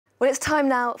Well, it's time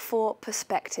now for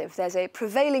perspective. There's a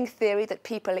prevailing theory that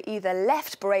people are either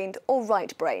left-brained or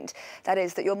right-brained. That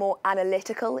is, that you're more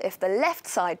analytical if the left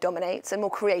side dominates and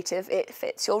more creative if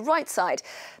it's your right side.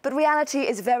 But reality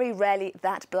is very rarely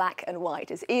that black and white,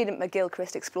 as Iain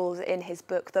McGilchrist explores in his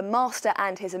book The Master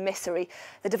and His Emissaries,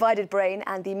 The Divided Brain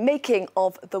and the Making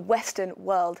of the Western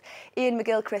World. Iain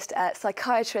McGilchrist,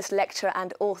 psychiatrist, lecturer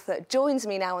and author, joins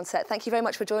me now on set. Thank you very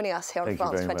much for joining us here on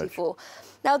France 24.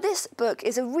 Now, this book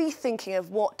is a rethinking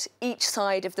of what each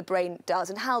side of the brain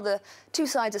does and how the two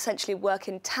sides essentially work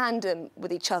in tandem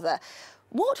with each other.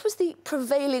 What was the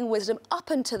prevailing wisdom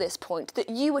up until this point that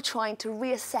you were trying to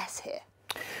reassess here?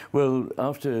 Well,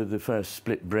 after the first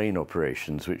split brain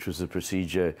operations, which was a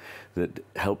procedure that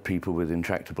helped people with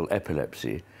intractable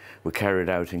epilepsy, were carried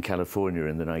out in California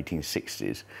in the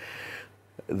 1960s,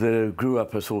 there grew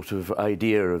up a sort of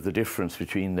idea of the difference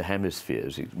between the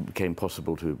hemispheres. It became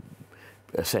possible to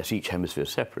assess each hemisphere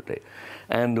separately.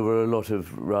 And there were a lot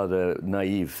of rather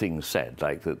naive things said,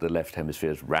 like that the left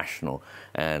hemisphere is rational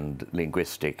and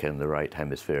linguistic and the right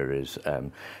hemisphere is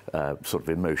sort of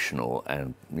emotional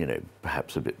and, you know,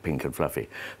 perhaps a bit pink and fluffy.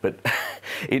 But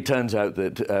it turns out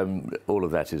that all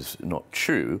of that is not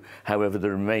true. However,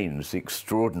 there remains the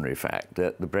extraordinary fact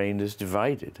that the brain is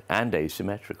divided and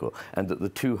asymmetrical, and that the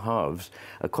two halves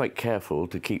are quite careful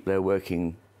to keep their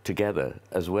working together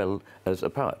as well as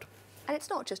apart. And it's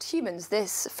not just humans.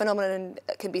 This phenomenon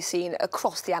can be seen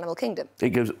across the animal kingdom.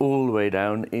 It goes all the way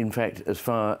down, in fact, as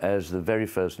far as the very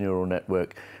first neural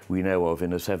network we know of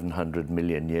in a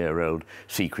 700-million-year-old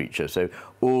sea creature. So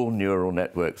all neural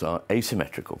networks are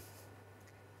asymmetrical.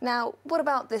 Now, what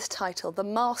about this title, The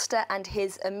Master and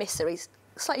His Emissaries?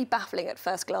 Slightly baffling at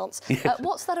first glance. Yes.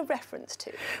 What's that a reference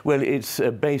to? Well, it's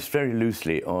based very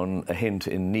loosely on a hint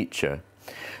in Nietzsche.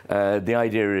 The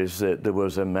idea is that there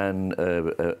was a man,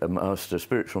 a master,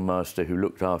 spiritual master, who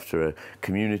looked after a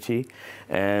community,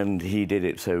 and he did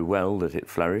it so well that it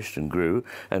flourished and grew,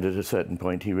 and at a certain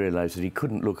point he realized that he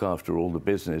couldn't look after all the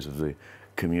business of the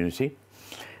community,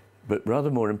 but rather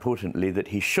more importantly that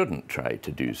he shouldn't try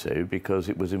to do so because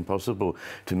it was impossible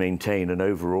to maintain an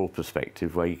overall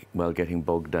perspective while getting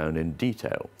bogged down in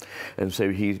detail. And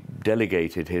so he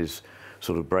delegated his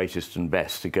sort of brightest and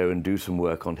best to go and do some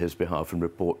work on his behalf and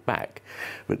report back.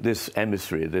 But this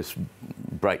emissary, this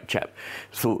bright chap,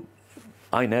 thought,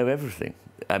 I know everything,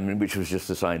 which was just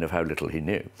a sign of how little he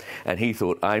knew. And he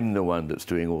thought, I'm the one that's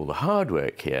doing all the hard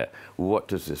work here. What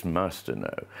does this master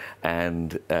know?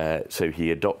 And so he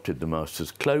adopted the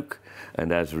master's cloak,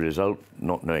 and as a result,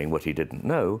 not knowing what he didn't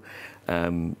know,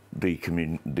 the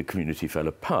community fell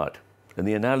apart. And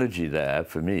the analogy there,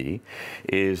 for me,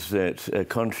 is that,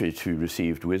 contrary to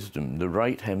received wisdom, the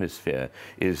right hemisphere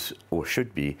is, or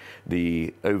should be,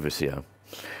 the overseer.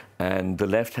 And the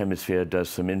left hemisphere does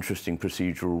some interesting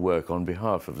procedural work on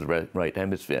behalf of the right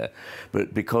hemisphere.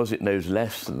 But because it knows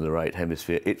less than the right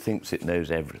hemisphere, it thinks it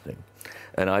knows everything.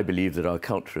 And I believe that our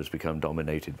culture has become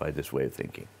dominated by this way of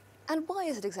thinking. And why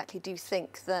is it exactly, do you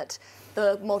think, that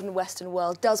the modern Western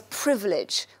world does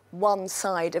privilege one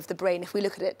side of the brain if we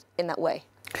look at it in that way?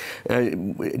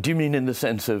 Do you mean in the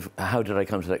sense of how did I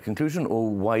come to that conclusion, or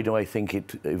why do I think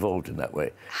it evolved in that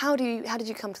way? How did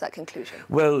you come to that conclusion?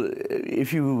 Well,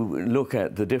 if you look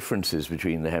at the differences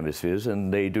between the hemispheres,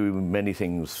 and they do many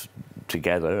things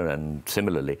together and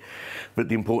similarly, but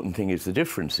the important thing is the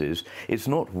differences. It's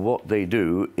not what they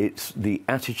do, it's the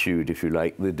attitude, if you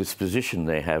like, the disposition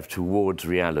they have towards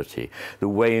reality, the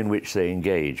way in which they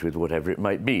engage with whatever it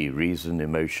might be, reason,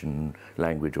 emotion,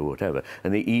 language, or whatever.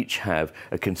 And they each have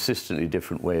a consistently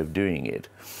different way of doing it.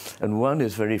 And one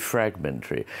is very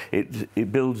fragmentary.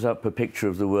 It builds up a picture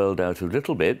of the world out of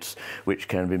little bits, which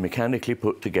can be mechanically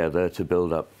put together to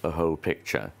build up a whole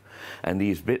picture. And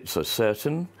these bits are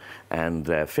certain, and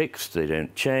they're fixed, they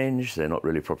don't change, they're not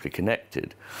really properly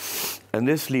connected. And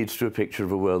this leads to a picture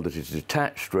of a world that is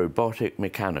detached, robotic,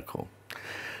 mechanical.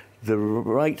 The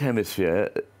right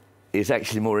hemisphere is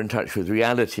actually more in touch with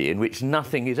reality, in which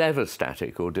nothing is ever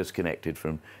static or disconnected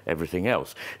from everything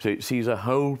else. So it sees a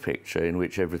whole picture in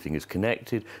which everything is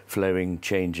connected, flowing,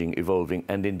 changing, evolving,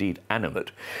 and indeed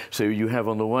animate. So you have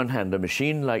on the one hand a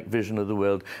machine-like vision of the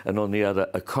world, and on the other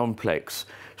a complex,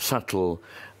 subtle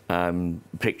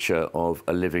picture of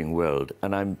a living world.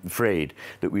 And I'm afraid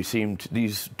that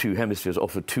these two hemispheres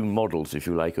offer two models, if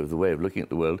you like, of the way of looking at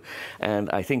the world. And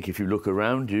I think if you look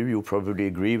around you, you'll probably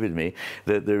agree with me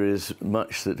that there is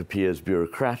much that appears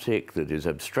bureaucratic, that is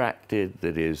abstracted,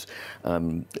 that is,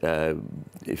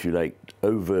 if you like,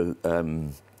 over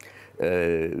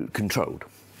controlled.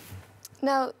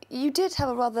 Now, you did have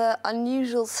a rather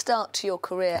unusual start to your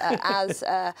career as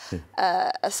a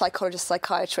psychologist,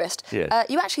 psychiatrist. Yes.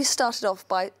 You actually started off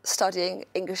by studying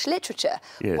English literature.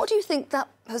 Yes. What do you think that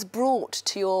has brought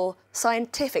to your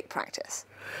scientific practice?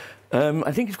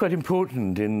 I think it's quite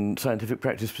important in scientific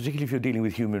practice, particularly if you're dealing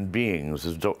with human beings,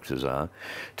 as doctors are,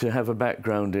 to have a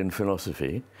background in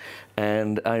philosophy.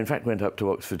 And I, in fact, went up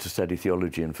to Oxford to study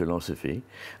theology and philosophy.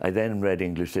 I then read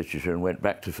English literature and went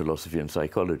back to philosophy and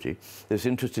psychology. This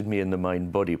interested me in the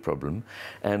mind-body problem,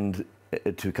 and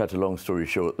to cut a long story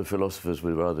short, the philosophers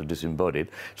were rather disembodied,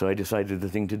 so I decided the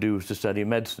thing to do was to study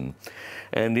medicine.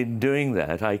 And in doing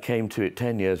that, I came to it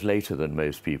 10 years later than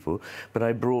most people, but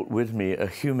I brought with me a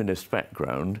humanist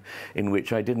background in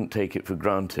which I didn't take it for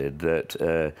granted that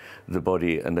the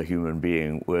body and the human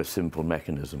being were simple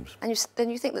mechanisms. And then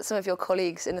you think that some of your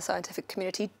colleagues in the scientific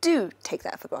community do take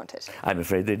that for granted? I'm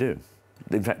afraid they do.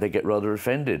 In fact, they get rather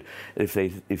offended if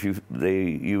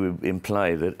you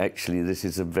imply that actually this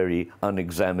is a very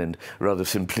unexamined, rather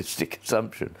simplistic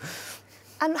assumption.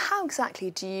 And how exactly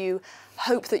do you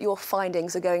hope that your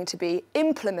findings are going to be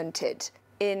implemented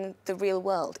in the real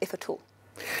world, if at all?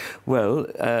 Well,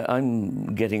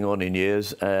 I'm getting on in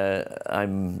years.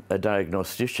 I'm a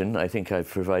diagnostician. I think I've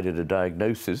provided a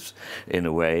diagnosis, in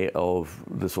a way, of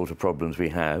the sort of problems we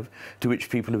have, to which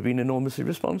people have been enormously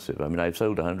responsive. I mean, I've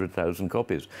sold 100,000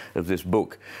 copies of this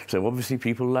book, so obviously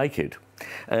people like it.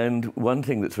 And one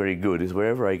thing that's very good is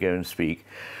wherever I go and speak,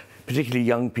 particularly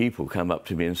young people come up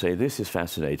to me and say, this is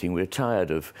fascinating, we're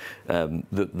tired of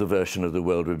the version of the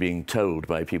world we're being told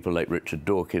by people like Richard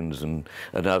Dawkins and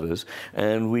others,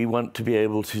 and we want to be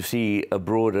able to see a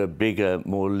broader, bigger,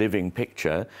 more living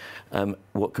picture.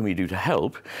 What can we do to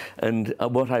help? And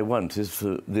what I want is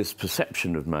for this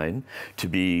perception of mine to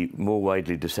be more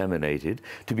widely disseminated,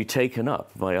 to be taken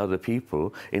up by other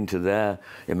people into their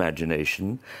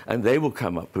imagination, and they will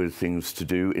come up with things to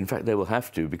do. In fact, they will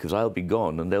have to, because I'll be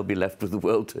gone and they'll be left with the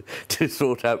world to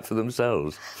sort out for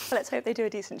themselves. Well, let's hope they do a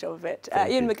decent job of it.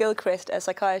 Iain McGilchrist, a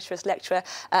psychiatrist, lecturer,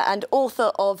 and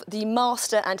author of The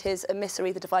Master and His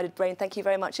Emissaries, The Divided Brain. Thank you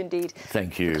very much indeed.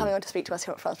 Thank you. For coming on to speak to us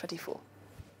here at France 24.